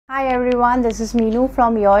Hi everyone, this is Meenu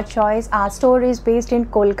from Your Choice. Our store is based in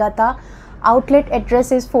Kolkata. Outlet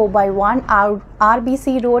address is 4/1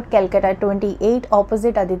 RBC Road, Calcutta 28,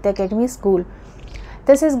 opposite Aditya Academy School.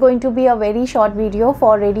 This is going to be a very short video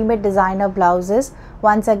for ready-made designer blouses.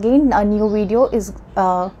 Once again, a new video is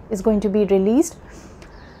going to be released.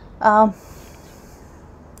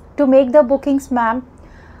 To make the bookings, ma'am,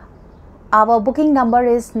 our booking number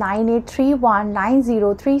is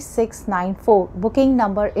 9831903694. Booking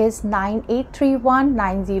number is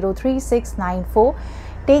 9831903694.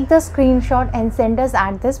 Take the screenshot and send us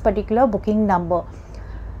at this particular booking number.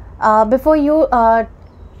 Before you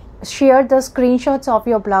share the screenshots of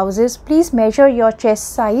your blouses, please measure your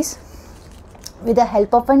chest size with the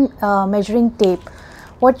help of a measuring tape.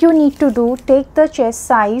 What you need to do, take the chest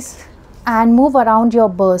size and move around your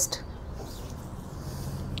bust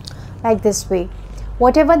like this way.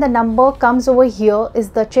 Whatever the number comes over here is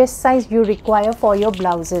the chest size you require for your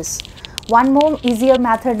blouses. One more easier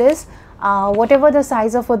method is whatever the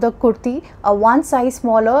size of the kurti, one size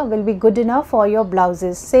smaller will be good enough for your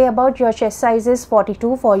blouses. Say about your chest size is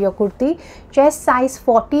 42 for your kurti, chest size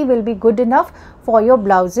 40 will be good enough for your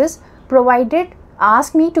blouses, provided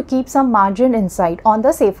ask me to keep some margin inside on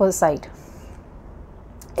the safer side.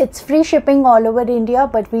 It's free shipping all over India,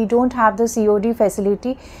 but we don't have the COD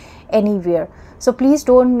facility anywhere. So please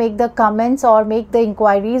don't make the comments or make the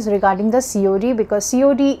inquiries regarding the COD, because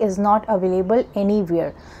COD is not available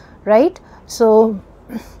anywhere, right? So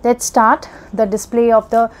let's start the display of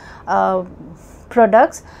the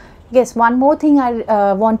products. Yes, one more thing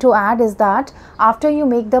I want to add is that after you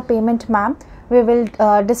make the payment, ma'am, we will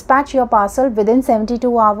dispatch your parcel within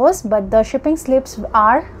 72 hours, but the shipping slips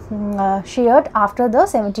are shared after the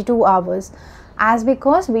 72 hours, as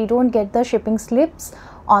because we don't get the shipping slips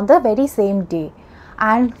on the very same day,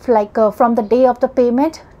 and like from the day of the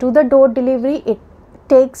payment to the door delivery, it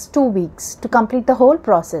takes 2 weeks to complete the whole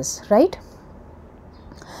process, right?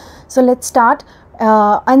 So let's start.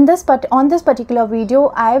 On this particular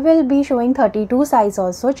video, I will be showing 32 size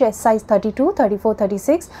also, chest size 32, 34,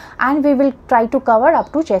 36, and we will try to cover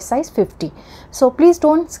up to chest size 50. So please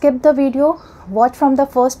don't skip the video, watch from the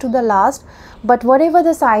first to the last. But whatever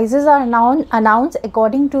the sizes are announced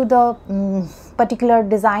according to the particular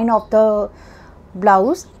design of the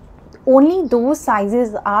blouse, only those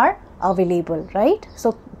sizes are available, right?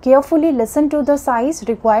 So carefully listen to the size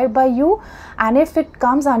required by you, and if it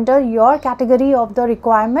comes under your category of the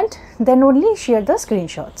requirement, then only share the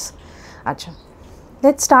screenshots. Acha,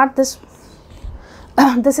 let's start this.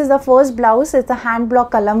 This is the first blouse. It's a hand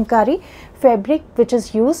block kalamkari fabric which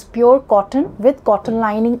is used, pure cotton with cotton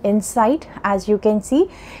lining inside. As you can see,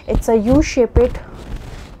 it's a U-shaped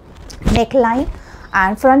neckline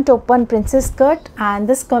and front open princess cut, and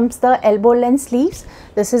this comes the elbow length sleeves.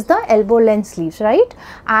 This is the elbow length sleeves, right?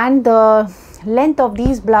 And the length of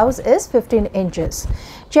these blouse is 15 inches.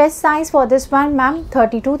 Chest size for this one, ma'am,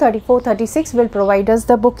 32, 34, 36 will provide us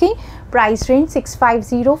the booking. Price range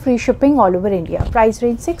 650, free shipping all over India. Price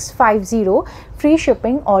range 650, free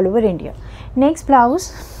shipping all over India. Next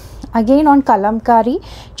blouse, again on kalamkari,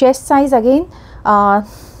 chest size again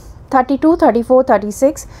 32, 34,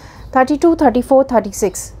 36, 32, 34,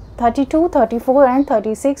 36. 32, 34 and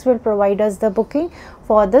 36 will provide us the booking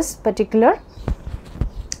for this particular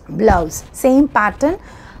blouse. Same pattern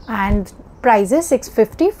and price is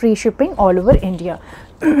 650, free shipping all over India.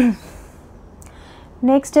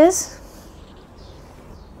 Next is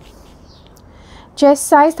chest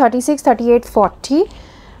size 36, 38, 40.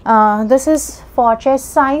 This is for chest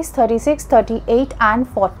size 36, 38 and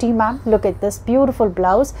 40, ma'am. Look at this beautiful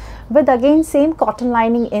blouse with again same cotton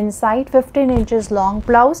lining inside, 15 inches long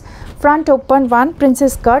blouse, front open one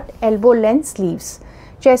princess cut, elbow length sleeves.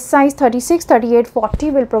 Chest size 36, 38, 40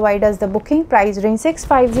 will provide us the booking. Price range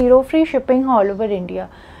 650, free shipping all over India.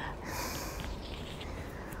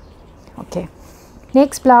 Okay,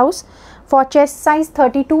 next blouse for chest size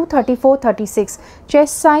 32, 34, 36.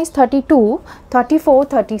 Chest size 32, 34,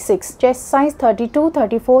 36. Chest size 32,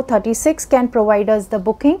 34, 36 can provide us the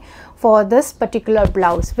booking for this particular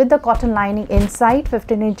blouse with the cotton lining inside,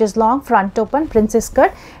 15 inches long, front open princess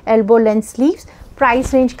cut, elbow length sleeves.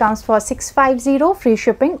 Price range comes for 650, free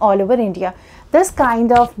shipping all over India. This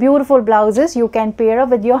kind of beautiful blouses you can pair up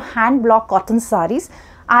with your hand block cotton saris.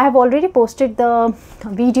 I have already posted the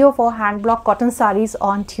video for hand block cotton saris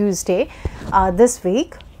on Tuesday this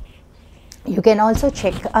week. You can also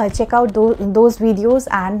check out those videos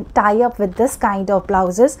and tie up with this kind of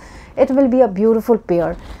blouses. It will be a beautiful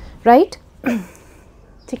pair, right?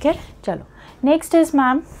 Okay, chalo. Next is,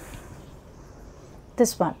 ma'am,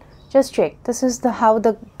 this one. Just check. This is how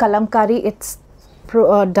the kalamkari it's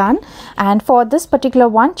done. And for this particular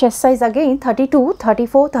one, chest size again 32,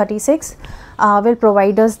 34, 36 will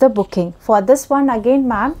provide us the booking. For this one again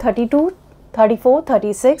ma'am, 32, 34,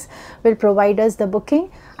 36 will provide us the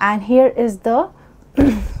booking. And here is the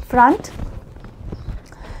front.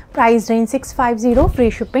 Price range 650, free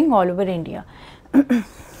shipping all over India.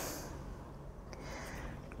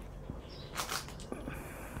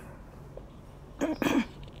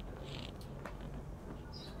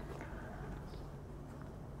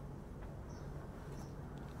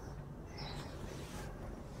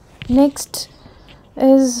 Next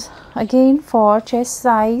is again for chest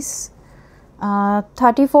size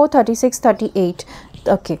 34, 36, 38.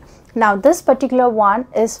 Okay, now this particular one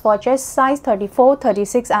is for chest size 34,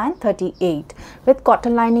 36 and 38 with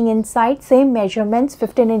cotton lining inside, same measurements,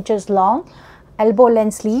 15 inches long, elbow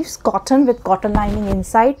length sleeves, cotton with cotton lining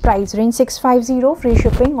inside. Price range 650, free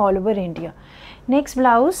shipping all over India. Next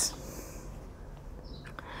blouse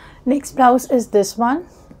is this one.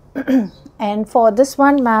 And for this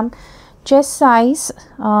one ma'am, chest size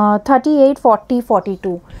 38, 40,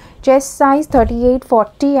 42. Chest size 38,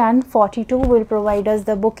 40 and 42 will provide us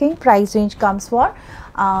the booking. Price range comes for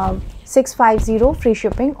 650, free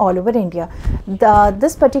shipping all over India.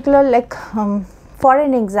 This particular, like for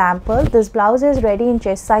an example, this blouse is ready in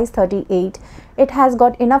chest size 38. It has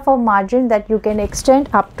got enough of margin that you can extend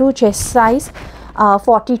up to chest size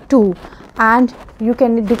 42 and you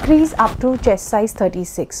can decrease up to chest size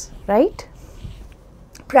 36, right?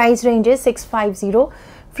 Price range is 650,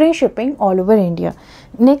 free shipping all over India.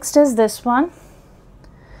 Next is this one.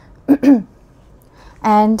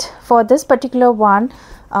 And for this particular one,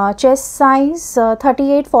 chest size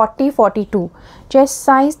 38, 40, 42. Chest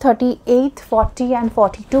size 38, 40 and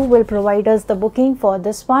 42 will provide us the booking for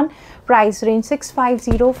this one. Price range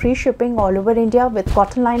 650, free shipping all over India with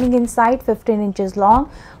cotton lining inside, 15 inches long,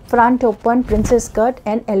 front open, princess cut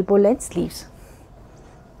and elbow length sleeves.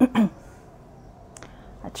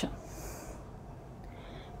 Achha.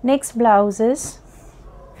 Next blouse is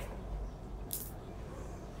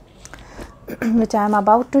which I am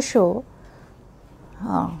about to show.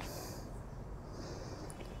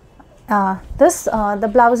 The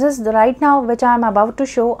blouses right now which I am about to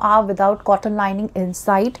show are without cotton lining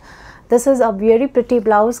inside. This is a very pretty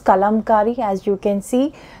blouse, kalamkari, as you can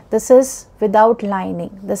see. This is without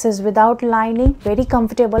lining. This is without lining, very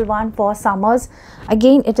comfortable one for summers.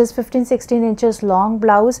 Again, it is 15-16 inches long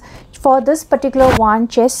blouse. For this particular one,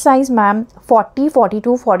 chest size ma'am 40,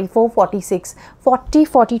 42, 44, 46. 40,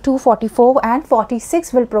 42, 44 and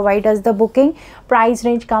 46 will provide us the booking. Price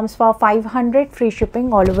range comes for 500, free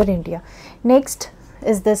shipping all over India. Next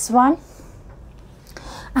is this one.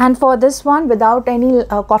 And for this one, without any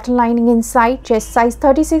cotton lining inside, chest size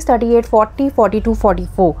 36, 38, 40, 42,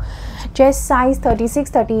 44. Chest size 36,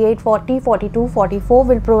 38, 40, 42, 44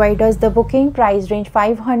 will provide us the booking. Price range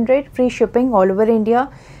 500, free shipping all over India.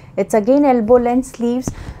 It's again elbow length sleeves,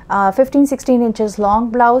 15-16 inches long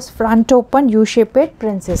blouse, front open, U-shape it,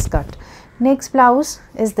 princess cut. Next blouse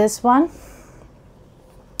is this one.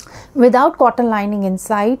 Without cotton lining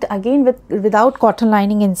inside, again without cotton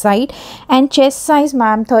lining inside, and chest size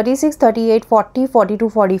ma'am 36, 38, 40, 42,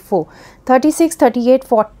 44. 36, 38,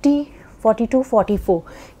 40, 42, 44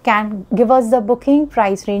 can give us the booking.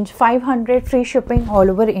 Price range 500, free shipping all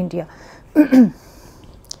over India.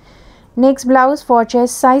 Next blouse for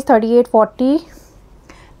chest size 38, 40.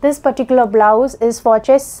 This particular blouse is for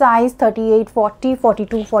chest size 38, 40,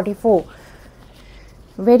 42, 44.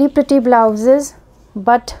 Very pretty blouses,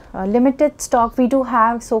 but limited stock we do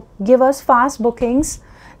have, so give us fast bookings.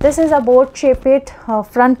 This is a boat shaped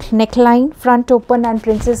front neckline, front open and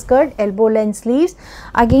princess cut, elbow length sleeves.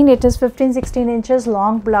 Again, it is 15-16 inches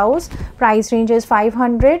long blouse. Price range is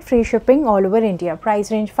 500, free shipping all over India.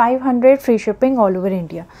 Price range 500, free shipping all over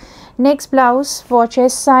India. Next blouse for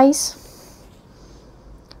chest size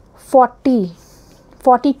 40,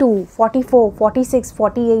 42, 44, 46,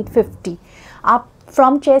 48, 50. Up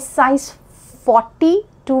from chest size 40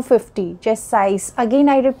 to 50 chest size. Again,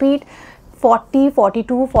 I repeat, 40,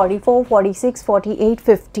 42, 44, 46, 48,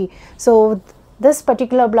 50. So this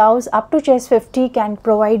particular blouse up to chest 50 can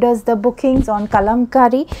provide us the bookings on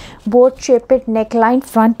kalamkari, boat shaped neckline,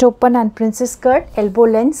 front open and princess cut, elbow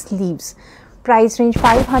length sleeves. Price range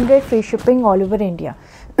 500, free shipping all over India.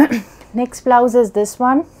 Next blouse is this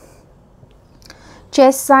one.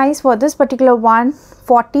 Chest size for this particular one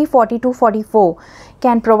 40, 42, 44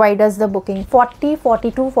 can provide us the booking. 40,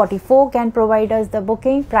 42, 44 can provide us the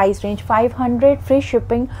booking. Price range 500, free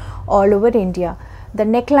shipping all over India. The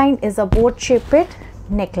neckline is a boat shaped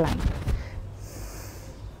neckline.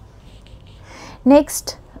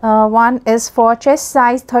 Next one is for chest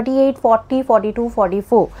size 38, 40, 42,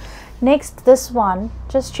 44. Next, this one,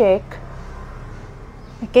 just check.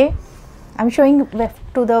 Okay, I'm showing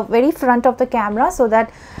to the very front of the camera so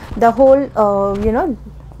that the whole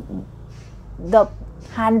the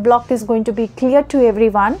hand block is going to be clear to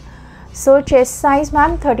everyone. So chest size,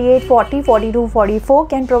 ma'am, 38, 40, 42, 44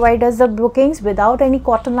 can provide us the bookings without any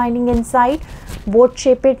cotton lining inside. Boat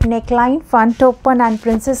shaped neckline, front open and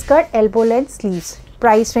princess cut, elbow length sleeves.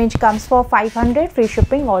 Price range comes for 500, free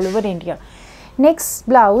shipping all over India. Next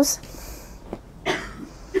blouse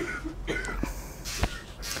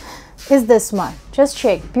is this one. Just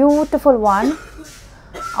check, beautiful one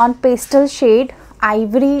on pastel shade,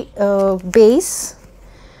 ivory base.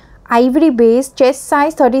 Ivory base, chest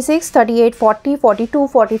size 36, 38, 40, 42,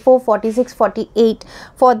 44, 46, 48.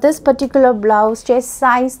 For this particular blouse, chest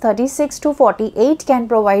size 36 to 48 can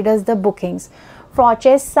provide us the bookings. For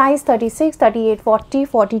chest size 36, 38, 40,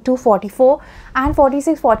 42, 44 and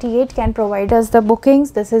 46, 48 can provide us the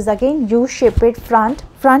bookings. This is again U-shaped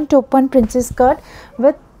front open princess cut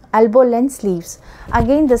with elbow length sleeves.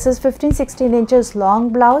 Again, this is 15-16 inches long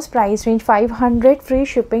blouse. Price range 500, free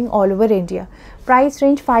shipping all over India. Price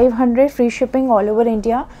range 500, free shipping all over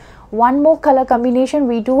India. One more color combination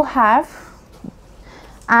we do have,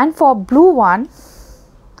 and for blue one,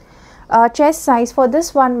 chest size for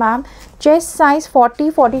this one, ma'am, chest size 40,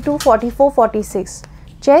 42, 44, 46.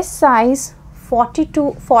 Chest size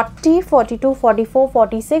 42, 40, 42, 44,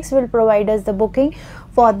 46 will provide us the booking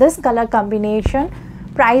for this color combination.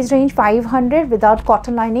 Price range 500 without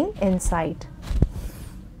cotton lining inside.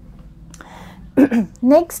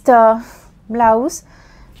 Next blouse,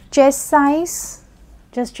 chest size,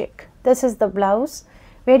 just check, this is the blouse,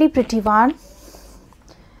 very pretty one,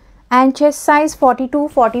 and chest size 42,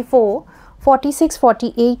 44, 46,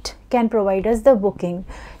 48 can provide us the booking.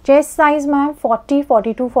 Chest size, ma'am, 40,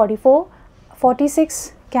 42, 44,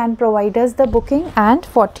 46 can provide us the booking, and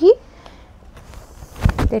 40,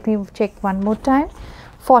 let me check one more time,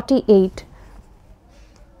 48.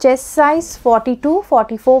 Chest size 42,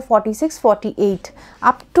 44, 46, 48.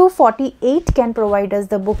 Up to 48 can provide us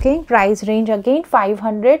the booking. Price range again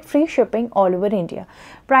 500, free shipping all over India.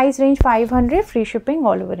 Price range 500, free shipping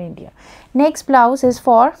all over India. Next blouse is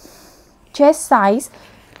for chest size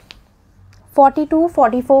 42,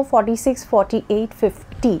 44, 46, 48,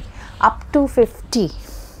 50. Up to 50.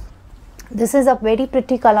 This is a very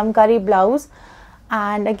pretty kalamkari blouse.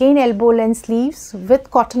 And again elbow length sleeves with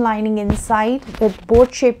cotton lining inside with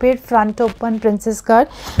boat shaped front open princess cut.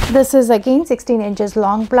 This is again 16 inches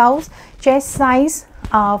long blouse. Chest size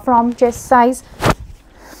from chest size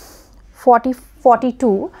 40,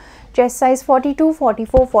 42, chest size 42,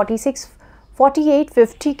 44, 46, 48,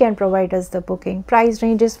 50 can provide us the booking. Price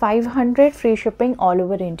range is 500, free shipping all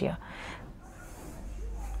over India.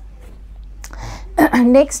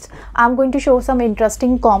 Next, I'm going to show some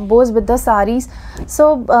interesting combos with the saris.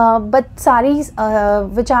 So but saris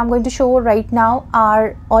which I'm going to show right now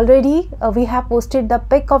are already we have posted the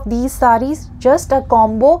pic of these saris. Just a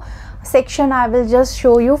combo section I will just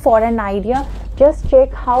show you for an idea. Just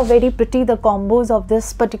check how very pretty the combos of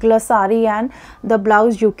this particular sari and the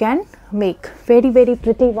blouse you can make. Very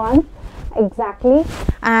pretty one, exactly.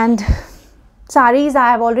 And saris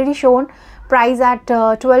I have already shown. Price at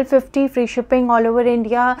 1250, free shipping all over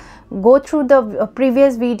India. Go through the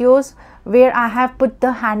previous videos where I have put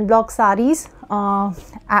the hand block saris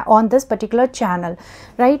on this particular channel,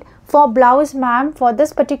 right? For blouse, ma'am, for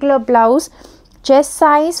this particular blouse, chest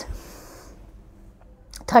size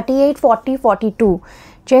 38, 40, 42.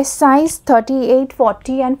 Chest size 38,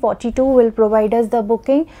 40 and 42 will provide us the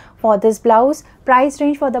booking for this blouse. Price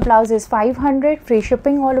range for the blouse is 500, free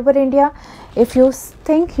shipping all over India. If you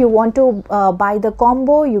think you want to buy the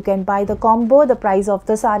combo, you can buy the combo. The price of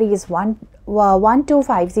the sari is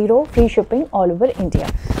 1250, free shipping all over India.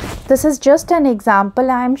 This is just an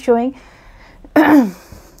example I am showing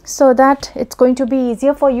so that it's going to be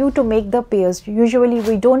easier for you to make the pairs. Usually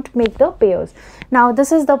we don't make the pairs. Now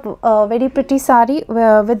this is the very pretty sari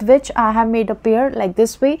with which I have made a pair like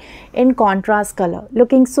this way in contrast color,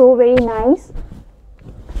 looking so very nice,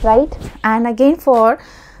 right? And again for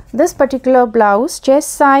this particular blouse, chest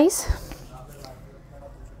size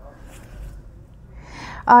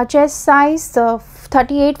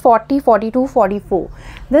 38, 40, 42, 44.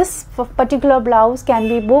 This particular blouse can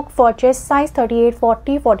be booked for chest size 38,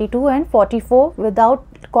 40, 42 and 44 without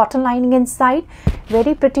cotton lining inside.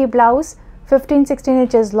 Very pretty blouse, 15-16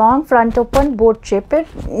 inches long, front open, boat shaped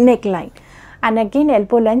neckline, and again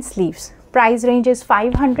elbow length sleeves. Price range is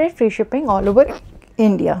 500, free shipping all over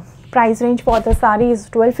India. Price range for the sari is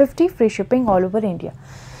 1250, free shipping all over India.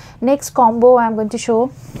 Next combo I'm going to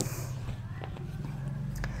show.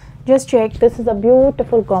 Just check, this is a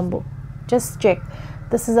beautiful combo. Just check,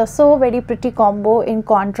 this is a so very pretty combo. In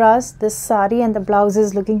contrast, this sari and the blouse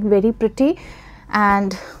is looking very pretty.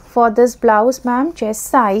 And for this blouse, ma'am, chest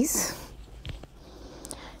size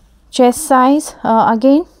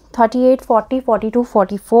again 38, 40, 42,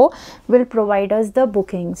 44 will provide us the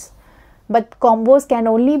bookings. But combos can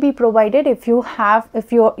only be provided if you have,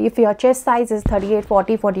 if your chest size is 38,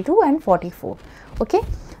 40, 42 and 44. Okay,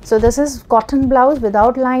 so this is cotton blouse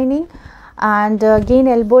without lining, and again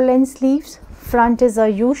elbow length sleeves. Front is a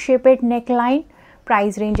U-shaped neckline.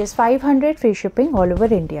 Price range is 500, free shipping all over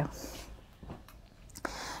India.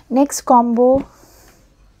 Next combo,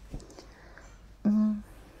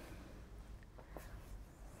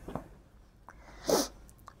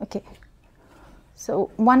 okay,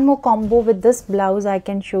 so one more combo with this blouse I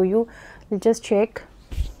can show you. Just check,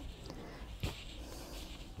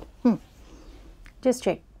 just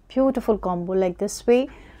check, beautiful combo like this way.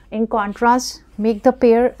 In contrast, make the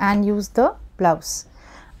pair and use the blouse.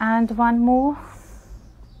 And one more,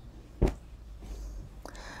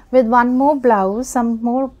 with one more blouse, some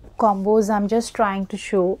more combos I'm just trying to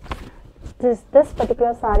show. This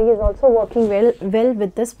particular sari is also working well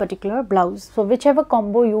with this particular blouse. So whichever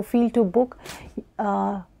combo you feel to book,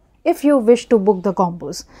 if you wish to book the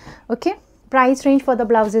combos. Okay, price range for the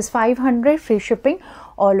blouse is 500, free shipping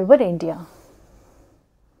all over India.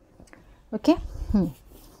 Okay,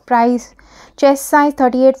 price, chest size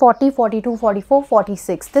 38, 40, 42, 44,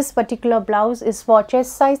 46. This particular blouse is for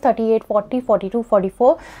chest size 38, 40, 42,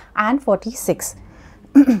 44 and 46.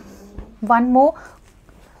 One more,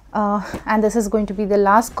 and this is going to be the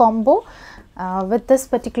last combo with this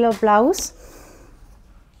particular blouse,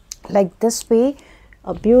 like this way.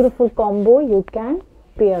 A beautiful combo you can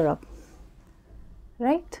pair up,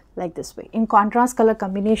 right, like this way, in contrast color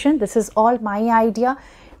combination. This is all my idea.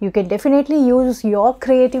 You can definitely use your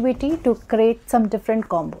creativity to create some different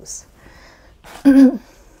combos.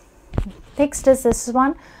 Next is this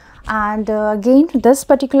one, and again this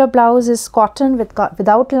particular blouse is cotton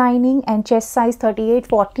without lining and chest size 38,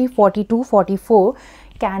 40, 42, 44.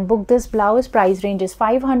 Can book this blouse. Price range is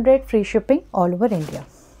 500, free shipping all over India.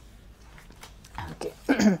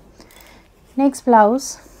 Okay. Next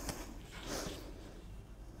blouse,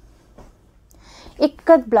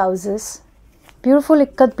 ikat blouses, beautiful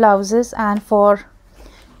ikat blouses, and for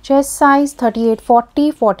chest size 38,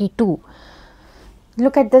 40, 42.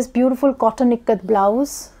 Look at this beautiful cotton ikat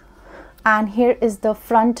blouse, and here is the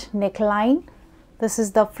front neckline. This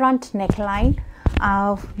is the front neckline,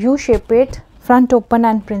 U-shaped, front open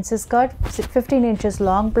and princess cut, 15 inches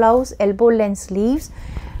long blouse, elbow length sleeves.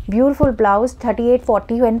 Beautiful blouse. 38,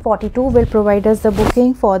 40 and 42 will provide us the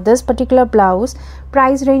booking for this particular blouse.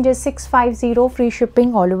 Price range is 650, free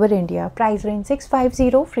shipping all over India. Price range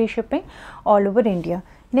 650, free shipping all over India.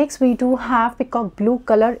 Next we do have peacock blue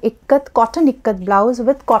color ikat, cotton ikat blouse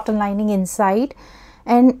with cotton lining inside,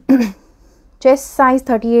 and chest size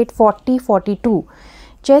 38, 40, 42.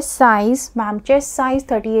 Chest size, ma'am, chest size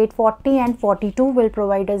 38, 40 and 42 will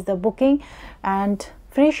provide us the booking and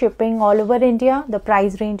free shipping all over India. The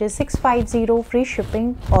price range is 650, free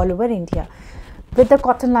shipping all over India. With the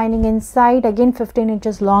cotton lining inside, again 15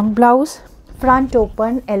 inches long blouse, front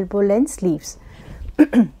open, elbow length sleeves.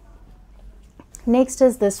 Next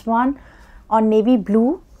is this one on navy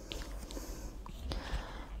blue.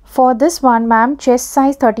 For this one, ma'am, chest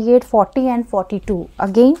size 38, 40 and 42.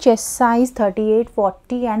 Again chest size 38,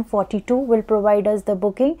 40 and 42 will provide us the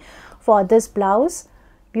booking for this blouse.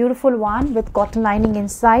 Beautiful one with cotton lining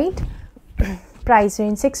inside. Price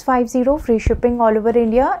range 650, free shipping all over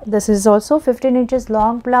India. This is also 15 inches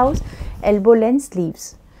long blouse, elbow length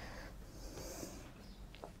sleeves.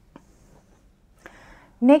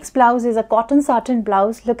 Next blouse is a cotton satin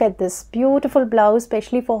blouse. Look at this beautiful blouse,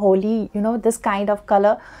 especially for Holi. You know, this kind of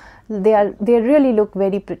color, they really look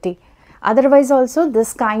very pretty. Otherwise also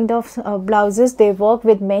this kind of blouses, they work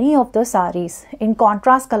with many of the saris in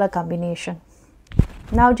contrast color combination.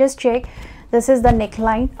 Now just check, this is the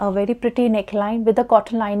neckline, a very pretty neckline with the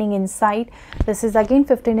cotton lining inside. This is again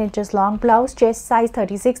 15 inches long blouse, chest size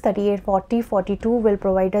 36, 38, 40, 42 will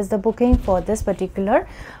provide us the booking for this particular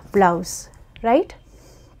blouse, right?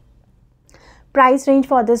 Price range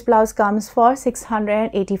for this blouse comes for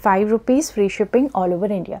 685 rupees, free shipping all over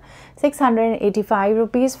India. 685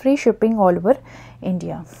 rupees, free shipping all over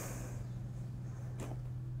India.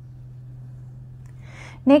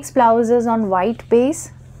 Next blouse is on white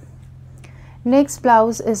base. Next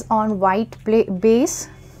blouse is on white base.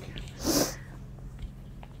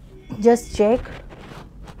 Just check.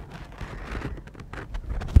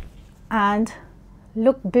 And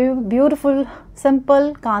Look, beautiful,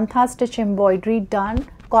 simple kantha stitch embroidery done,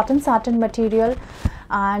 cotton satin material,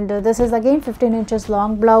 and this is again 15 inches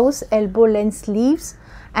long blouse, elbow length sleeves,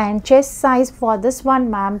 and chest size for this one,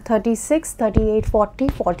 ma'am, 36, 38, 40,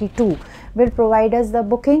 42 will provide us the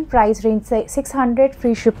booking. Price range 600,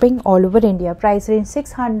 free shipping all over India. Price range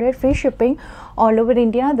 600, free shipping all over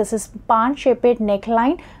India. This is pan shaped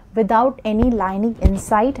neckline without any lining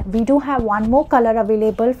inside. We do have one more color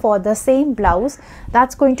available for the same blouse.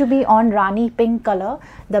 That's going to be on Rani pink color,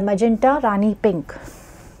 the magenta Rani pink.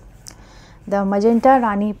 The magenta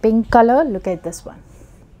Rani pink color, look at this one.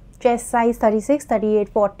 Chest size 36, 38,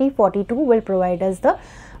 40, 42 will provide us the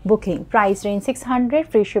booking. Price range 600,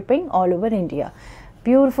 free shipping all over India.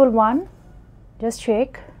 Beautiful one, just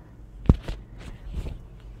check.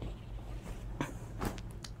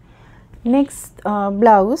 Next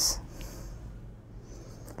blouse.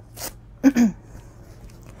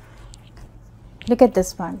 Look at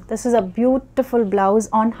this one. This is a beautiful blouse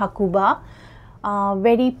on Hakuba.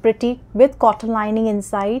 Very pretty with cotton lining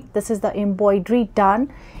inside. This is the embroidery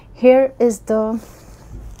done. Here is the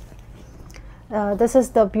this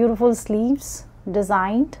is the beautiful sleeves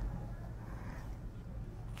designed.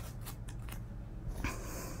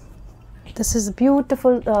 This is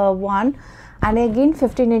beautiful one, and again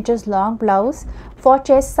 15 inches long blouse for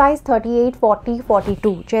chest size 38, 40,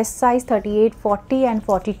 42. Chest size 38, 40 and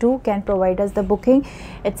 42 can provide us the booking.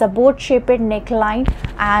 It's a boat shaped neckline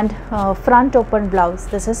and front open blouse.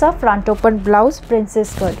 This is a front open blouse,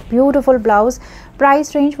 princess cut, beautiful blouse.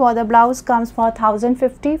 Price range for the blouse comes for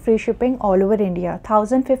 1050, free shipping all over India.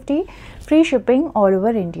 1050, free shipping all over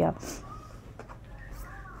India.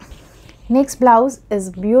 Next blouse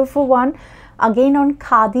is beautiful one, again on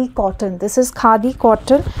khadi cotton. This is khadi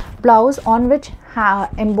cotton blouse on which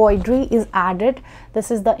embroidery is added.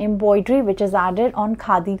 This is the embroidery which is added on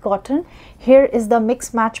khadi cotton. Here is the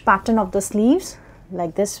mix match pattern of the sleeves,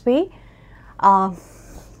 like this way.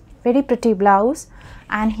 Very pretty blouse,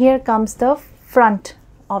 and here comes the front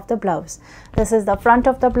of the blouse. This is the front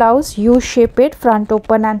of the blouse, U-shaped, front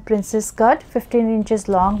open and princess cut, 15 inches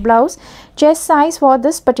long blouse. Chest size for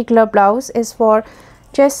this particular blouse is for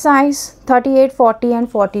chest size 38, 40 and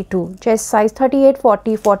 42. Chest size 38,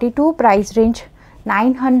 40, 42. Price range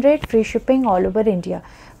 900, free shipping all over India.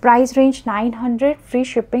 Price range 900, free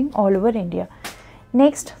shipping all over India.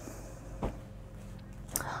 Next,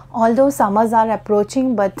 although summers are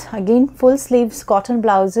approaching, but again full sleeves cotton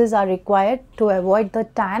blouses are required to avoid the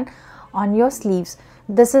tan on your sleeves.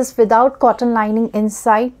 This is without cotton lining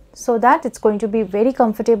inside, so that it's going to be very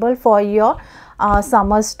comfortable for your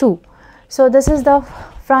summers too. So this is the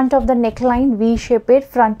front of the neckline, V-shaped,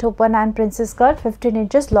 front open and princess cut, 15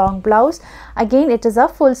 inches long blouse. Again it is a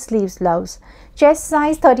full sleeves blouse. Chest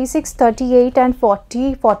size 36, 38 and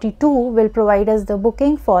 40, 42 will provide us the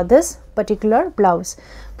booking for this particular blouse.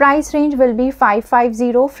 Price range will be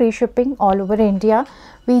 550, free shipping all over India.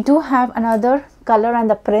 We do have another color and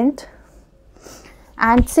the print,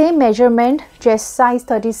 and same measurement, chest size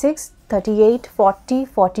 36, 38, 40,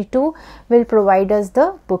 42 will provide us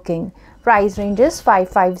the booking. Price range is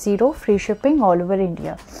 550, free shipping all over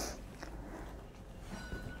India.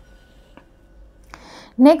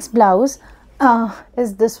 Next blouse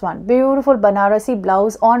is this one, beautiful Banarasi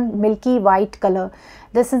blouse on milky white color.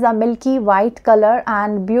 This is a milky white color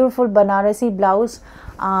and beautiful Banarasi blouse.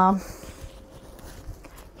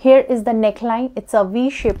 Here is the neckline. It's a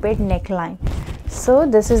V-shaped neckline. So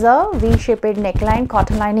this is a V-shaped neckline,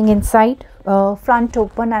 cotton lining inside, front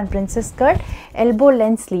open and princess cut, elbow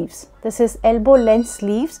length sleeves. This is elbow length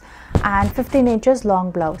sleeves and 15 inches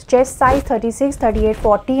long blouse. Chest size 36, 38,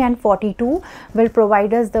 40 and 42 will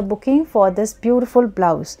provide us the booking for this beautiful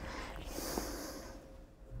blouse.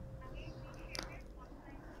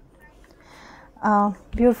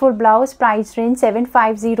 Beautiful blouse, price range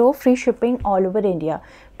 750, free shipping all over India.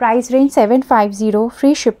 Price range 750,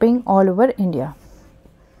 free shipping all over India.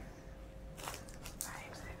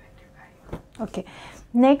 Okay,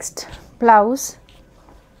 next blouse.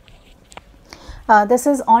 This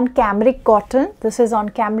is on cambric cotton. This is on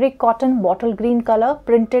cambric cotton, bottle green color,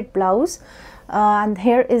 printed blouse. And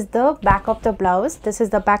here is the back of the blouse. This is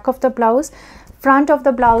the back of the blouse. Front of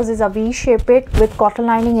the blouse is a V-shaped with cotton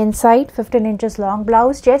lining inside, 15 inches long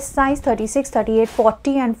blouse. Chest size 36, 38,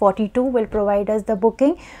 40 and 42 will provide us the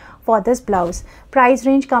booking for this blouse. Price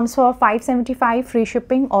range comes for 575, free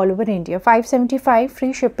shipping all over India. 575,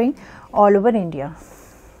 free shipping all over India.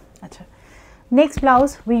 Achha. Next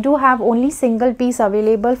blouse, we do have only single piece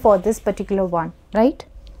available for this particular one, right?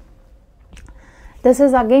 This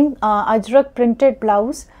is again Ajrak printed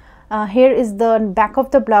blouse. Here is the back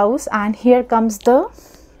of the blouse and here comes the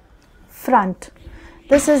front.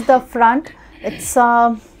 This is the front. It's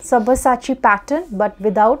a Sabyasachi pattern but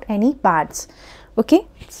without any pads. Okay,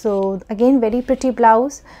 so again very pretty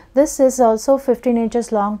blouse. This is also 15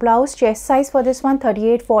 inches long blouse. Chest size for this one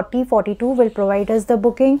 38, 40, 42 will provide us the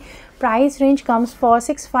booking. Price range comes for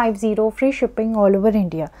 650, free shipping all over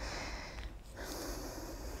India.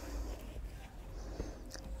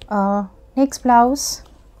 Next blouse,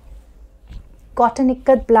 cotton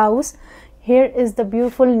ikat blouse. Here is the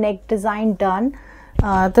beautiful neck design done.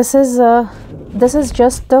 This is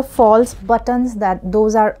just the false buttons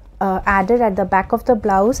those are added at the back of the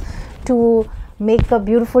blouse to make a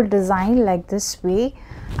beautiful design like this way.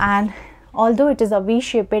 And although it is a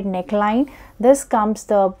V-shaped neckline, this comes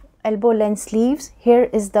the elbow length sleeves. Here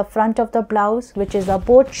is the front of the blouse, which is a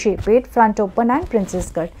boat shaped, front open and princess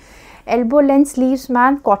cut. Elbow length sleeves,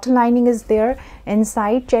 man, cotton lining is there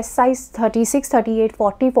inside. Chest size 36, 38,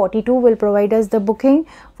 40, 42 will provide us the booking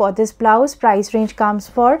for this blouse. Price range comes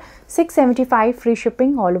for 675, free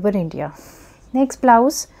shipping all over India. Next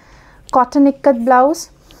blouse, cotton ikat blouse.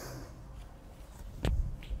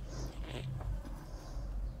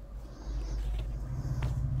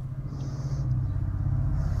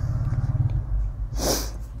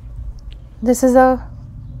 This is a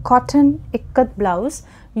cotton ikat blouse,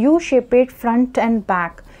 U-shaped front and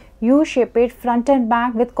back. U-shaped front and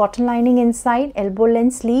back with cotton lining inside, elbow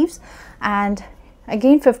length sleeves, and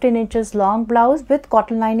again 15 inches long blouse with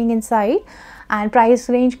cotton lining inside. And price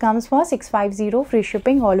range comes for 650, free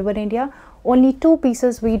shipping all over India. Only 2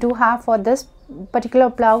 pieces we do have for this particular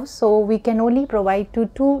blouse, so we can only provide to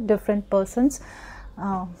 2 different persons.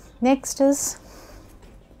 Next is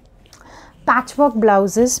patchwork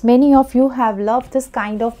blouses. Many of you have loved this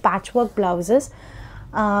kind of patchwork blouses,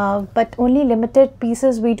 but only limited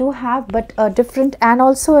pieces we do have, but a different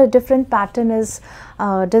pattern is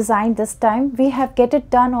designed this time. We have get it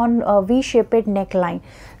done on a V-shaped neckline.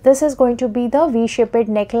 This is going to be the V-shaped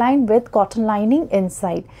neckline with cotton lining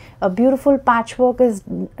inside. A beautiful patchwork is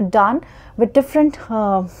done with different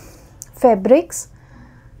fabrics.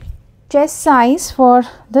 Chest size for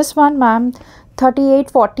this one, ma'am, 38,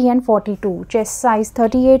 40 and 42. Chest size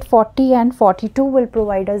 38, 40 and 42 will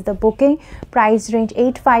provide us the booking. Price range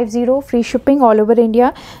 850, free shipping all over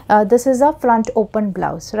India. This is a front open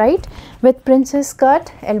blouse, right, with princess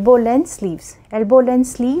cut, elbow length sleeves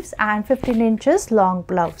and 15 inches long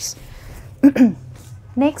blouse.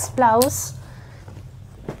 Next blouse,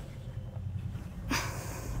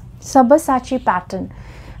 Sabyasachi pattern.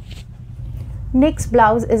 Next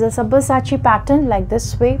blouse is a Sabyasachi pattern like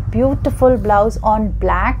this way. Beautiful blouse on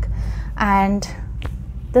black, and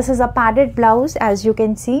this is a padded blouse. As you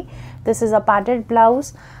can see, this is a padded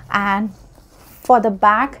blouse, and for the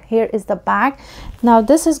back, here is the back. Now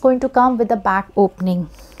this is going to come with the back opening,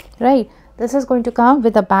 right? This is going to come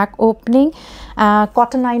with a back opening,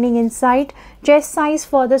 cotton lining inside. Chest size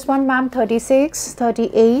for this one, ma'am, 36,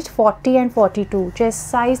 38, 40 and 42. Chest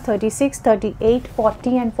size 36, 38,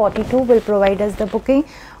 40 and 42 will provide us the booking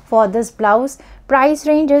for this blouse. Price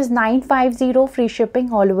range is 950, free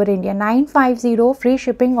shipping all over India. 950, free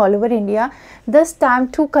shipping all over India. This time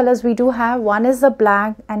 2 colors we do have. One is the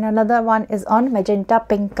black and another one is on magenta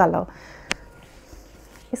pink color.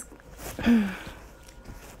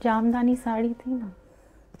 Jamdani sari thi na.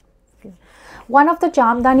 One of the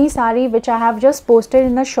Jamdani sari which I have just posted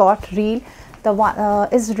in a short reel, the one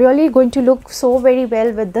is really going to look so very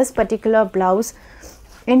well with this particular blouse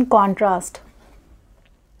in contrast.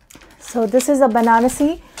 So this is a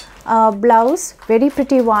Banarasi blouse, very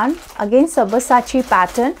pretty one, again Sabyasachi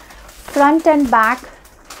pattern. Front and back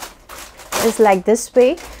is like this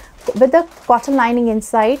way with the cotton lining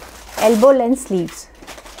inside, elbow length sleeves.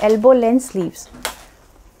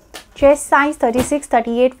 Chest size 36,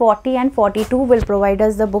 38, 40 and 42 will provide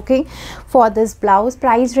us the booking for this blouse.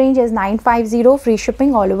 Price range is 950, free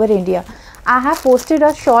shipping all over India. I have posted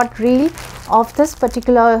a short reel of this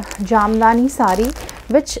particular Jamdani sari,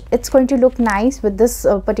 which it's going to look nice with this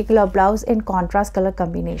particular blouse in contrast color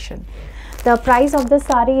combination. The price of the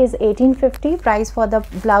sari is 1850. Price for the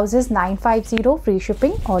blouse is 950, free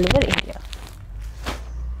shipping all over India.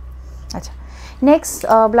 Achha. Next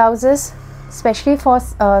blouses, especially for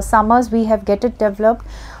summers, we have get it developed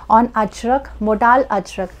on ajrak, modal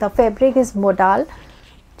ajrak. The fabric is modal.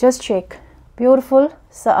 Just check, beautiful.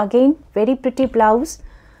 So again, very pretty blouse,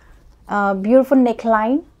 beautiful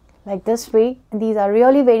neckline like this way. These are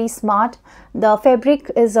really very smart. The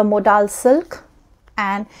fabric is a modal silk,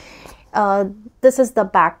 and this is the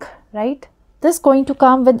back, right? This is going to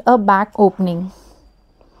come with a back opening.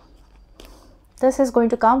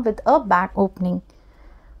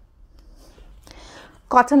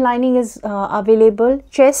 cotton lining is available.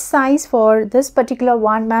 Chest size for this particular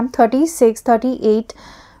one, ma'am, 36, 38,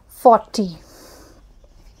 40.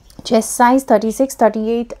 Chest size 36,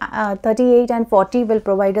 38, 38 and 40 will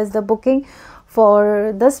provide us the booking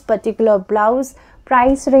for this particular blouse.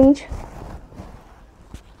 Price range,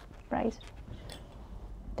 price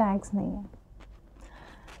tags nahi hai.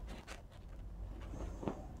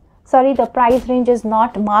 Sorry, the price range is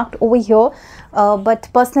not marked over here, but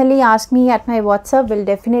personally ask me at my WhatsApp, will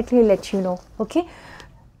definitely let you know. Okay.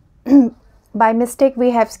 By mistake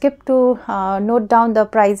we have skipped to note down the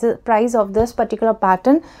price of this particular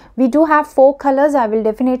pattern. We do have 4 colors. I will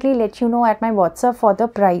definitely let you know at my WhatsApp for the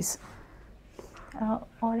price.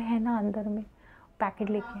 और है ना अंदर में packet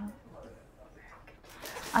लेके आओ,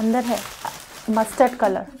 अंदर है mustard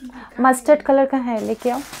colour का है, लेके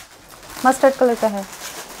आओ, मस्टर्ड कलर का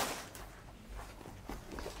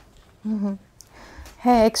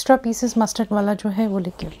है एक्स्ट्रा पीसेस मस्टर्ड वाला जो है वो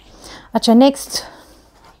लेके आओ. अच्छा, next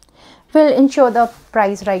we'll ensure the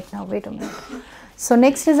price right now. Wait a minute. So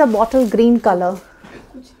next is a bottle green color.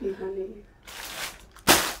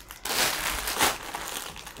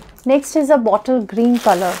 Next is a bottle green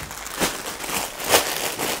color.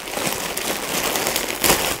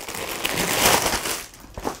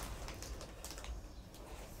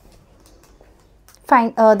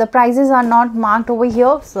 Fine, the prices are not marked over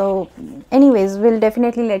here, so anyways we'll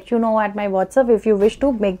definitely let you know at my WhatsApp if you wish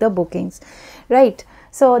to make the bookings, right?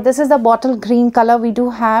 So this is the bottle green color we do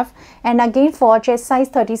have, and again for chest size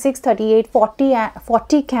 36, 38, 40 and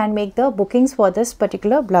 40 can make the bookings for this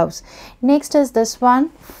particular blouse. Next is this one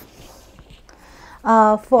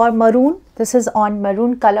for maroon. This is on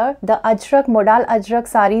maroon color. The ajrak, modal ajrak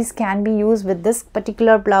saris can be used with this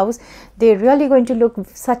particular blouse. They're really going to look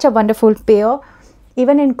such a wonderful pair.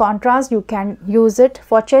 Even in contrast you can use it.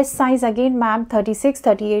 For chest size again ma'am 36,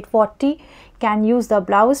 38, 40 can use the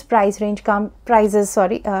blouse. Price range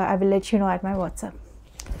I will let you know at my WhatsApp.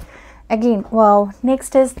 Again, wow,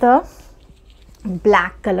 next is the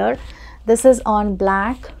black color. This is on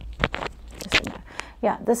black.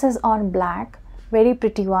 Yeah, this is on black, very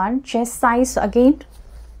pretty one. Chest size again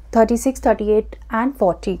 36, 38 and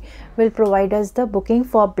 40 will provide us the booking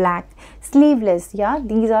for black. Sleeveless, yeah,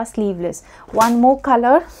 these are sleeveless. One more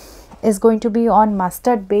color is going to be on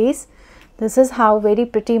mustard base. This is how very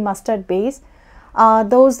pretty mustard base.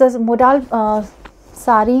 Those modal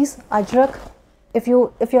saris, ajrak, if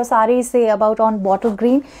your sari is say about on bottle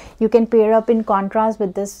green, you can pair up in contrast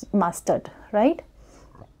with this mustard, right?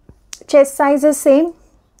 Chest size is same.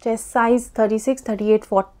 Chest size 36, 38,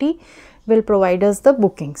 40 will provide us the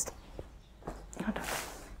bookings.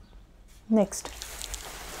 Next.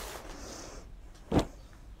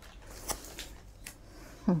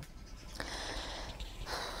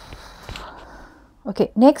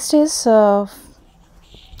 Okay, next is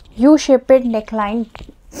U-shaped neckline.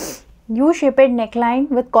 U-shaped neckline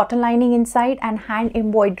with cotton lining inside and hand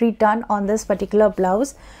embroidery done on this particular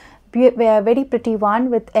blouse. A very pretty one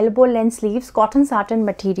with elbow length sleeves, cotton satin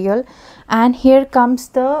material, and here comes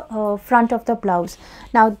the front of the blouse.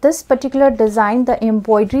 Now this particular design, the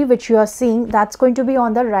embroidery which you are seeing, that's going to be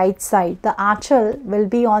on the right side. The archel will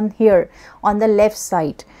be on here on the left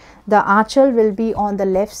side. The archel will be on the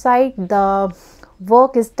left side. The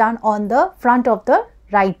work is done on the front of the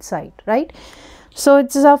right side, right? So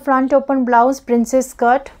it's a front open blouse, princess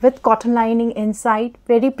skirt with cotton lining inside.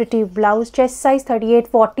 Very pretty blouse. Chest size 38,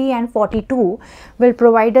 40 and 42 will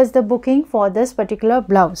provide us the booking for this particular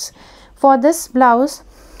blouse. For this blouse,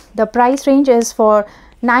 the price range is for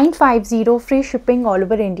 950, free shipping all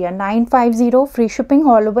over India. 950, free shipping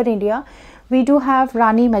all over India. We do have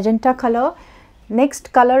Rani magenta color.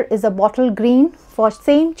 Next color is a bottle green for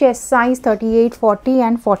same chest size 38, 40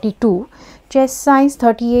 and 42. Chest size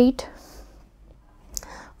 38,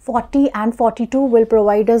 40 and 42 will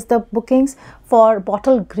provide us the bookings for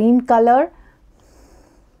bottle green color.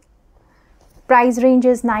 Price range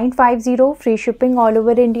is 950, free shipping all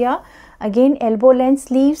over India. Again elbow length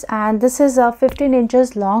sleeves, and this is a 15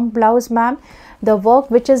 inches long blouse ma'am. The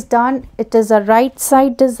work which is done, it is a right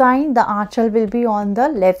side design. The archel will be on the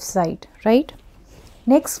left side, right?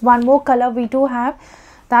 Next, one more color we do have,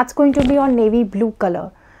 that's going to be on navy blue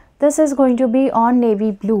color. This is going to be on navy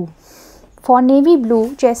blue. For navy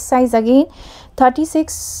blue, chest size again 38,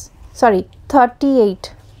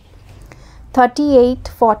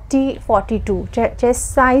 40, 42.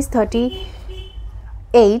 Chest size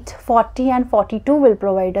 38, 40 and 42 will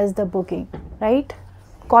provide us the booking, right?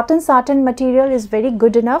 Cotton satin material is very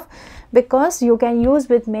good enough because you can use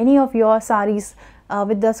with many of your saris,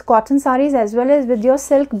 with the cotton saris as well as with your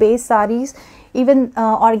silk based saris. Even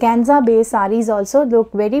organza based sarees also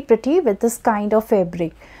look very pretty with this kind of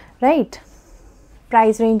fabric, right?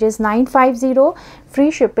 Price range is 950,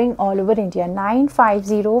 free shipping all over India.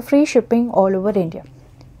 950, free shipping all over India.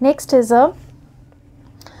 Next is a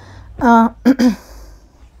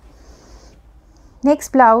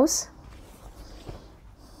next blouse,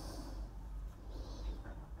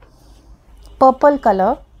 purple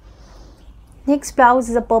color. Next blouse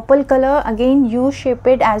is a purple color, again U shape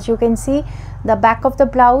it, as you can see the back of the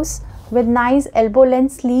blouse with nice elbow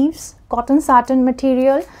length sleeves, cotton satin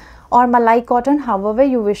material or malai cotton, however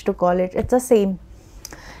you wish to call it, it's the same.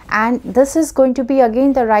 And this is going to be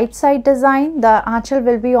again the right side design, the aanchal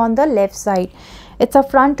will be on the left side. It's a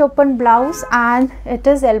front open blouse and it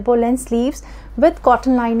is elbow length sleeves with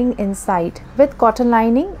cotton lining inside,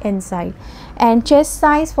 and chest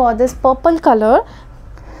size for this purple color,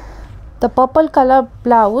 the purple color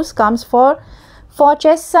blouse comes for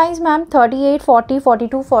chest size, ma'am, 38, 40,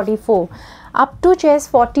 42, 44 up to chest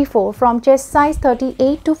 44. From chest size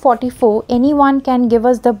 38 to 44, anyone can give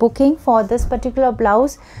us the booking for this particular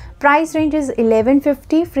blouse. Price range is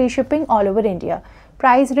 1150, free shipping all over India.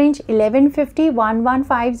 Price range 1150,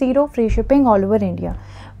 1150, free shipping all over India.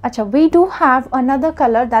 Acha, we do have another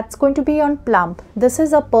color that's going to be on plump. This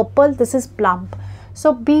is a purple, this is plump.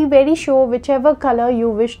 So be very sure whichever color you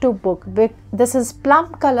wish to book. This is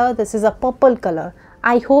plum color, this is a purple color.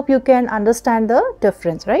 I hope you can understand the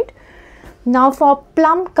difference, right? Now for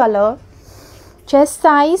plum color, chest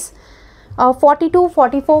size 42,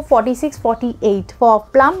 44, 46, 48. For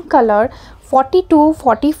plum color, 42,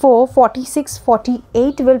 44, 46,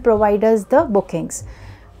 48 will provide us the bookings.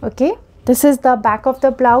 Okay, this is the back of the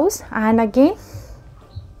blouse, and again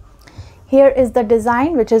here is the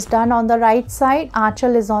design which is done on the right side.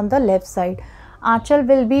 Aanchal is on the left side. Aanchal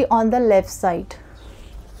will be on the left side.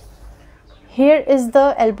 Here is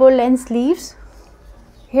the elbow length sleeves.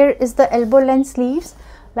 Here is the elbow length sleeves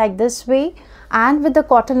like this way, and with the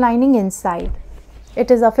cotton lining inside. It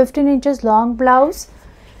is a 15 inches long blouse.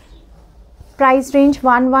 Price range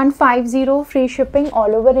 1150, free shipping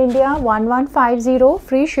all over India. 1150,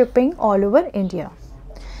 free shipping all over India.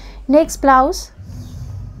 Next blouse,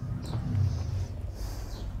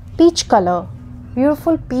 peach color,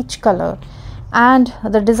 beautiful peach color, and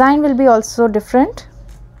the design will be also different.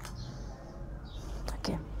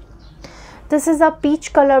 Okay, this is a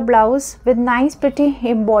peach color blouse with nice pretty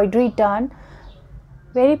embroidery done,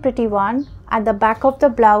 very pretty one at the back of the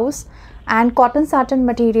blouse, and cotton satin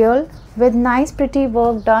material with nice pretty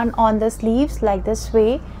work done on the sleeves like this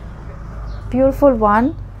way, beautiful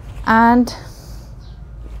one. And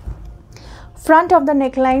front of the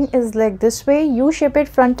neckline is like this way, U shape it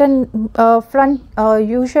front and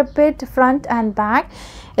U shape it front and back.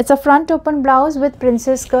 It's a front open blouse with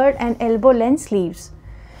princess skirt and elbow length sleeves.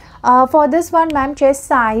 For this one, ma'am, chest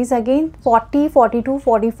size again 40, 42,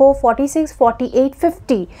 44, 46, 48,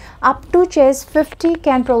 50. Up to chest 50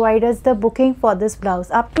 can provide us the booking for this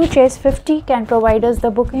blouse. Up to chest 50 can provide us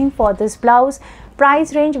the booking for this blouse.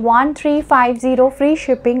 Price range 1350, free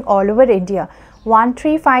shipping all over India.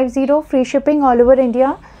 1350, free shipping all over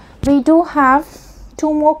India. We do have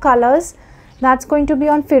two more colors, that's going to be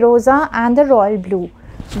on Firoza and the royal blue.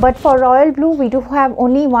 But for royal blue, we do have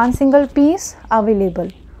only one single piece available,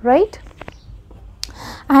 right?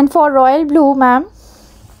 And for royal blue, ma'am,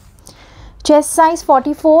 chest size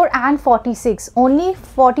 44 and 46. Only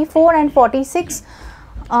 44 and 46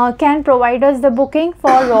 can provide us the booking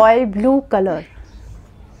for royal blue color.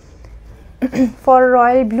 For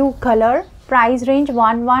royal blue color, price range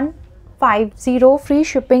 1150, free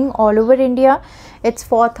shipping all over India. It's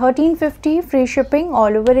for 1350, free shipping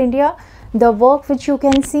all over India. The work which you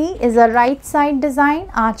can see is a right side design.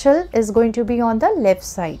 Aanchal is going to be on the left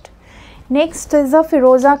side. Next is a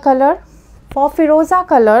Firoza color. For Firoza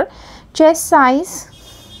color, chest size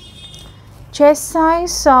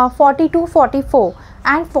 42, 44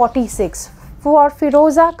 and 46. For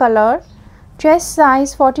Firoza color, chest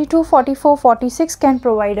size 42, 44, 46 can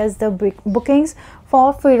provide us the bookings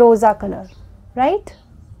for Firoza color, right?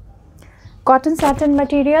 Cotton satin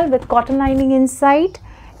material with cotton lining inside,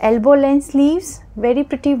 elbow length sleeves, very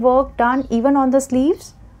pretty work done even on the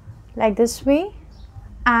sleeves like this way.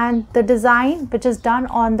 And the design which is done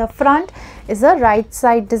on the front is a right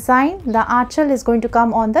side design. The aanchal is going to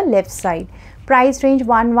come on the left side. Price range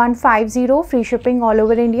 1150, free shipping all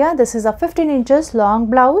over India. This is a 15 inches long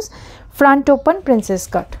blouse, front open princess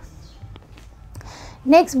cut.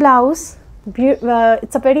 Next blouse,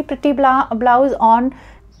 it's a very pretty blouse on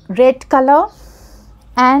red color,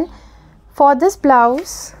 and for this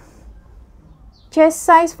blouse, chest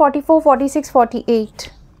size 44, 46,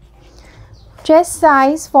 48. Chest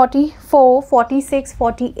size 44, 46,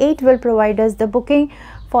 48 will provide us the booking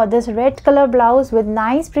for this red color blouse with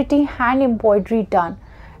nice pretty hand embroidery done.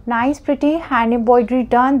 Nice pretty hand embroidery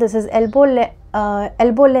done. This is elbow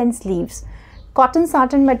length sleeves. Cotton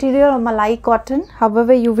satin material or Malai cotton,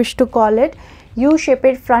 however you wish to call it. You shape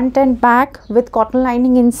it front and back with cotton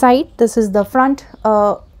lining inside. This is the front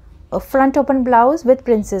open blouse with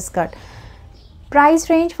princess cut. Price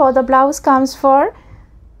range for the blouse comes for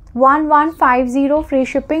 1150 free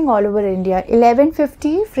shipping all over India.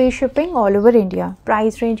 1150 free shipping all over India.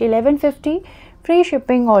 Price range 1150 free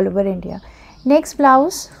shipping all over India. Next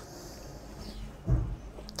blouse.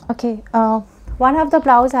 Okay, one of the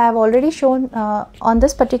blouse I have already shown on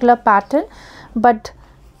this particular pattern, but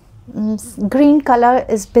green color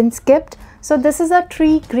has been skipped. So this is a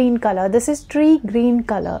tree green color. This is tree green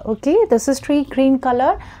color. Okay, this is tree green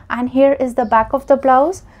color, and here is the back of the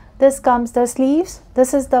blouse. This comes the sleeves.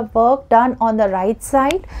 This is the work done on the right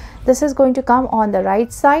side. This is going to come on the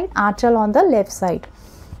right side, archel on the left side.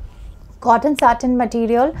 Cotton satin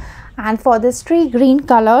material, and for this tree green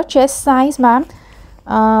color, chest size, ma'am,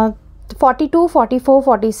 42, 44,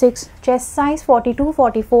 46. Chest size 42,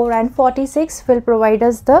 44 and 46 will provide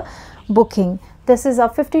us the booking. This is a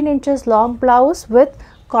 15 inches long blouse with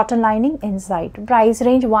cotton lining inside. Price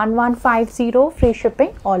range 1150 free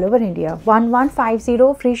shipping all over India.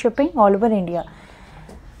 1150 free shipping all over India.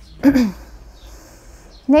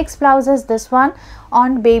 Next blouse is this one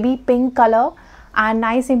on baby pink color and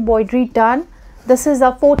nice embroidery done. This is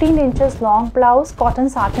a 14 inches long blouse, cotton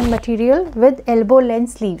satin material with elbow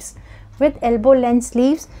length sleeves. With elbow length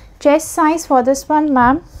sleeves. Chest size for this one,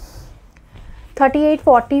 ma'am, 38,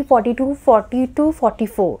 40, 42, 42,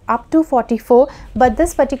 44, up to 44. But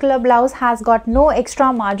this particular blouse has got no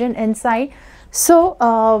extra margin inside.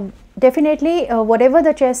 So definitely whatever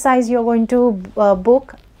the chest size you're going to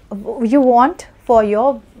book, you want for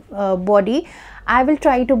your body, I will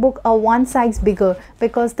try to book a one size bigger,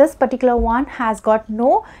 because this particular one has got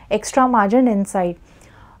no extra margin inside.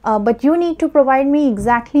 But you need to provide me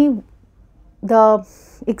exactly the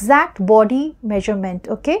exact body measurement,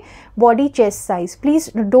 okay, body chest size.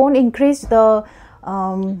 Please don't increase the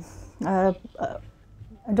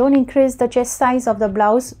chest size of the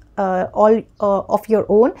blouse all of your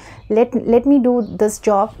own. Let me do this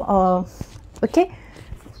job, okay.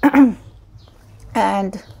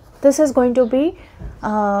 And this is going to be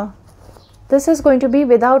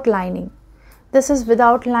without lining. This is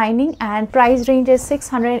without lining, and price range is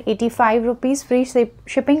 685 rupees free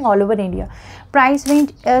shipping all over India. Price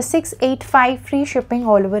range 685 free shipping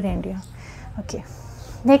all over India. Okay,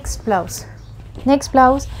 next blouse. Next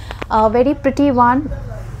blouse, a very pretty one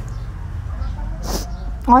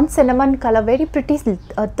on cinnamon color, very pretty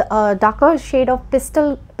darker shade of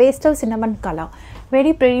pastel cinnamon color.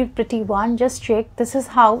 Very pretty one. Just check, this is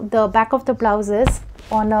how the back of the blouse is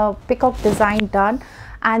on a peacock design done.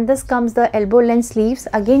 And this comes the elbow length sleeves,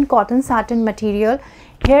 again cotton satin material.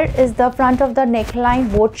 Here is the front of the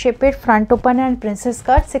neckline, boat shaped, front open and princess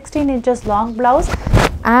cut, 16 inches long blouse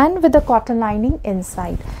and with the cotton lining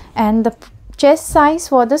inside. And the chest size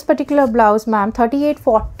for this particular blouse, ma'am, 38,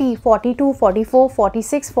 40, 42, 44,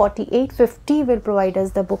 46, 48, 50 will provide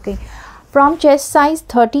us the booking. From chest size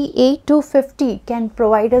 38 to 50 can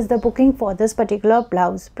provide us the booking for this particular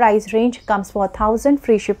blouse. Price range comes for 1000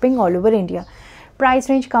 free shipping all over India. Price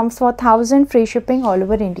range comes for 1000 free shipping all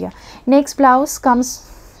over India. Next blouse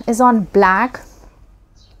is on black.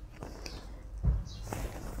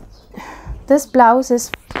 This blouse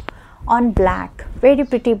is on black. Very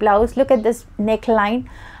pretty blouse. Look at this neckline,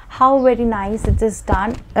 how very nice it is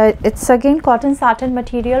done. It's again cotton satin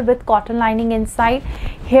material with cotton lining inside.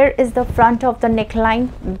 Here is the front of the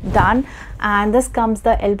neckline done, and this comes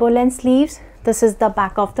the elbow length sleeves. This is the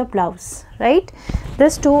back of the blouse, right?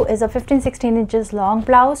 This too is a 15-16 inches long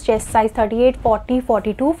blouse. Chest size 38, 40,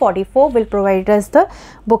 42, 44 will provide us the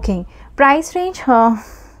booking. Price range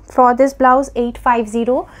for this blouse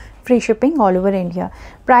 850 free shipping all over India.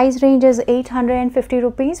 Price range is 850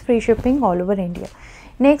 rupees free shipping all over India.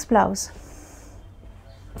 Next blouse.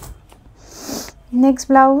 Next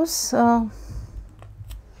blouse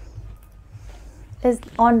is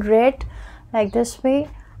on red like this way,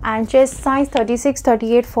 and chest size 36,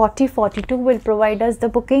 38, 40, 42 will provide us the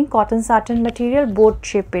booking. Cotton satin material, boat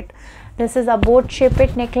shaped. This is a boat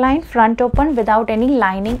shaped neckline, front open without any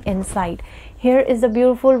lining inside. Here is the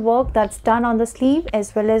beautiful work that's done on the sleeve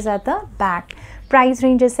as well as at the back. Price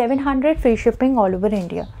range is 700 free shipping all over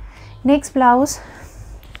India. Next blouse,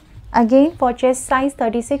 again for chest size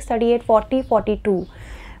 36, 38, 40, 42.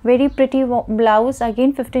 Very pretty blouse,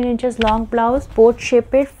 again 15 inches long blouse, boat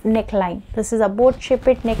shaped neckline. This is a boat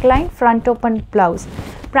shaped neckline, front open blouse.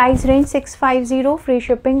 Price range 650, free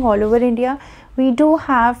shipping all over India. We do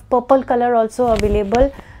have purple color also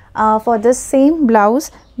available for this same blouse,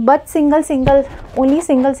 but only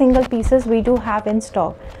single pieces we do have in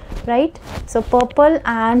stock, right? So purple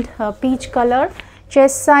and peach color.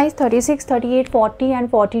 Chest size 36, 38, 40 and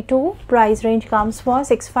 42. Price range comes for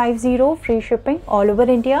 650, free shipping all over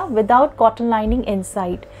India, without cotton lining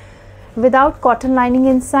inside. Without cotton lining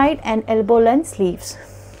inside and elbow length sleeves.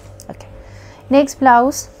 Okay. Next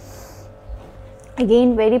blouse.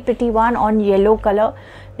 Again very pretty one on yellow color.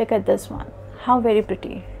 Look at this one. How very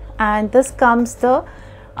pretty. And this comes the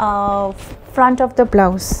front of the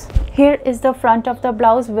blouse. Here is the front of the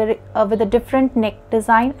blouse with a different neck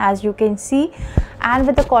design, as you can see, and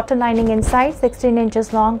with the cotton lining inside. 16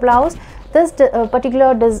 inches long blouse. This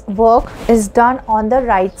particular work is done on the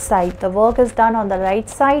right side. The work is done on the right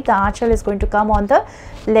side. The archel is going to come on the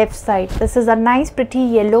left side. This is a nice pretty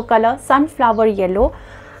yellow color, sunflower yellow.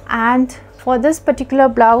 And for this particular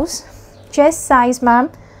blouse, chest size, ma'am,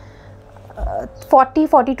 40,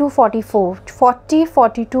 42, 44. 40,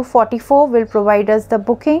 42, 44 will provide us the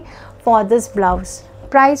booking for this blouse.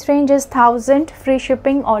 Price range is 1000, free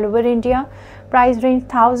shipping all over India. Price range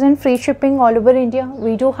 1000, free shipping all over India.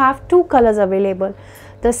 We do have two colors available.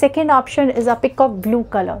 The second option is a peacock blue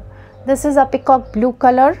color. This is a peacock blue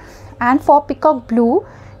color, and for peacock blue,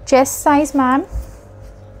 chest size, ma'am,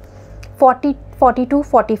 40, 42,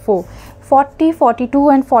 44. 40, 42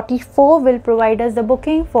 and 44 will provide us the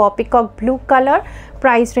booking for peacock blue color.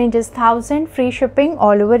 Price range is 1000, free shipping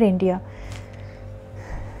all over India.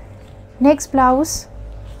 Next blouse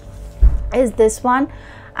is this one,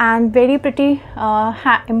 and very pretty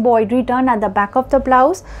embroidery done at the back of the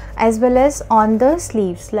blouse as well as on the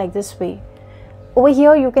sleeves, like this way. Over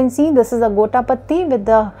here you can see this is a gota patti with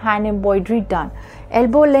the hand embroidery done.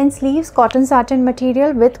 Elbow length sleeves, cotton satin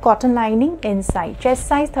material with cotton lining inside. Chest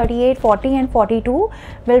size 38, 40 and 42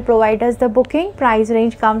 will provide us the booking. Price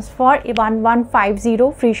range comes for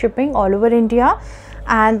 1150, free shipping all over India.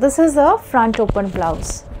 And this is a front open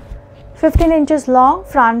blouse. 15 inches long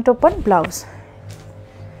front open blouse.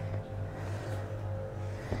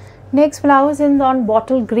 Next blouse is on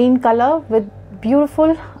bottle green color with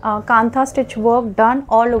beautiful kantha stitch work done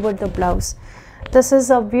all over the blouse. This is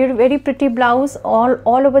a very pretty blouse, all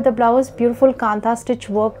over the blouse, beautiful kantha stitch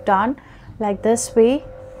work done like this way.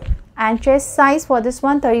 And chest size for this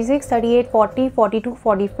one 36, 38, 40, 42,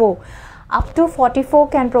 44. Up to 44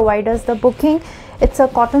 can provide us the booking. It's a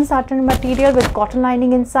cotton satin material with cotton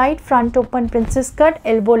lining inside, front open princess cut,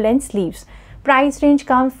 elbow length sleeves. Price range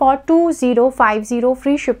comes for 2050,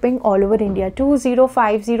 free shipping all over India.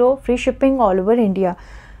 2050, free shipping all over India.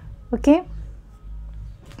 Okay.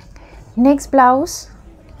 Next blouse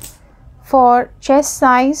for chest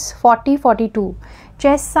size 40, 42.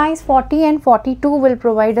 Chest size 40 and 42 will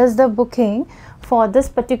provide us the booking for this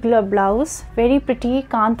particular blouse. Very pretty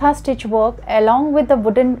kantha stitch work along with the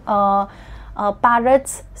wooden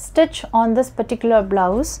parrots stitch on this particular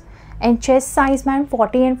blouse. And chest size, man,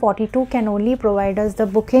 40 and 42 can only provide us the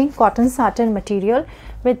booking. Cotton satin material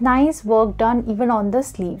with nice work done even on the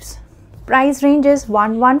sleeves. Price range is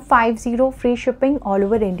 1150, free shipping all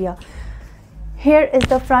over India. Here is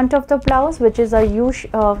the front of the blouse, which is a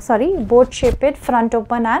boat shaped front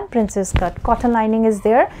open and princess cut. Cotton lining is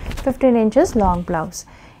there. 15 inches long blouse.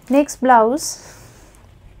 Next blouse,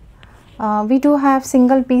 we do have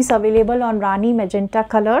single piece available on Rani magenta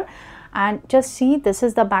color. And just see, this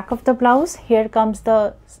is the back of the blouse. Here comes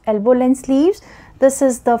the elbow length sleeves. This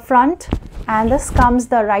is the front, and this comes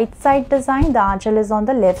the right side design. The archel is on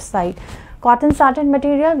the left side. Cotton satin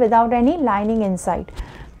material without any lining inside.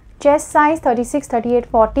 Chest size 36, 38,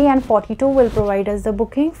 40 and 42 will provide us the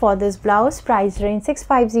booking for this blouse. Price range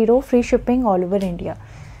 650, free shipping all over India.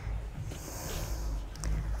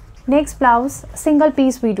 Next blouse, single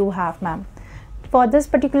piece we do have, ma'am. For this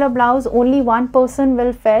particular blouse, only one person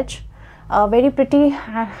will fetch. Very pretty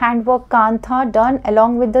handwork kantha done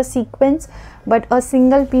along with the sequins, but a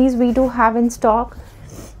single piece we do have in stock.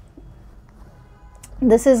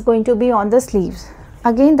 This is going to be on the sleeves.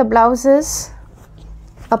 Again, the blouse is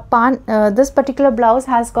a this particular blouse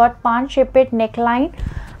has got pan shaped neckline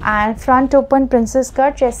and front open princess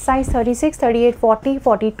cut. Chest size 36, 38, 40,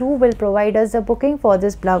 42 will provide us the booking for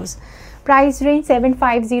this blouse. Price range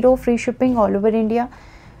 750, free shipping all over India.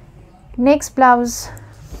 Next blouse,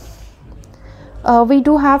 we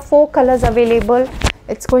do have 4 colors available.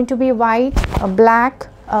 It's going to be white, black,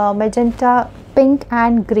 magenta, pink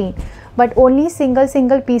and green, but only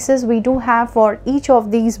single pieces we do have for each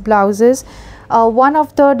of these blouses. One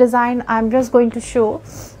of the design I'm just going to show.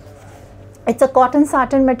 It's a cotton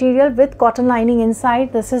satin material with cotton lining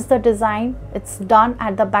inside. This is the design. It's done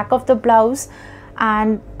at the back of the blouse,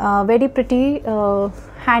 and very pretty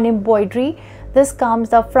hand embroidery. This comes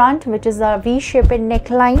the front, which is a V-shaped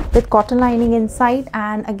neckline with cotton lining inside,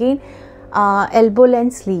 and again elbow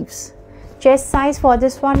length sleeves. Chest size for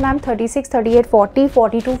this one, ma'am, 36, 38, 40,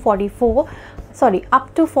 42, 44. Sorry,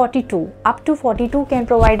 up to 42. Up to 42 can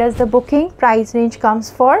provide us the booking. Price range comes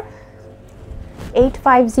for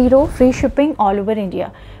 850, free shipping all over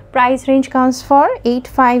India. Price range comes for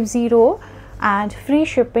 850 and free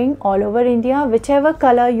shipping all over India. Whichever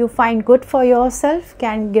color you find good for yourself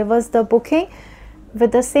can give us the booking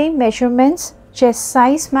with the same measurements. Chest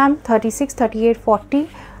size, ma'am, 36, 38, 40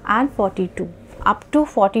 and 42. Up to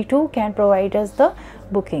 42 can provide us the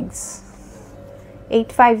bookings.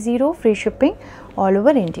 850, free shipping all over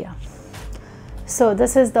India. So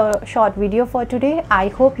this is the short video for today. I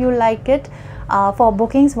hope you like it. For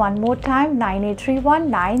bookings, one more time, 9831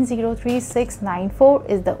 903694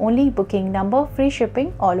 is the only booking number. Free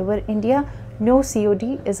shipping all over India. No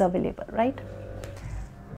COD is available, right?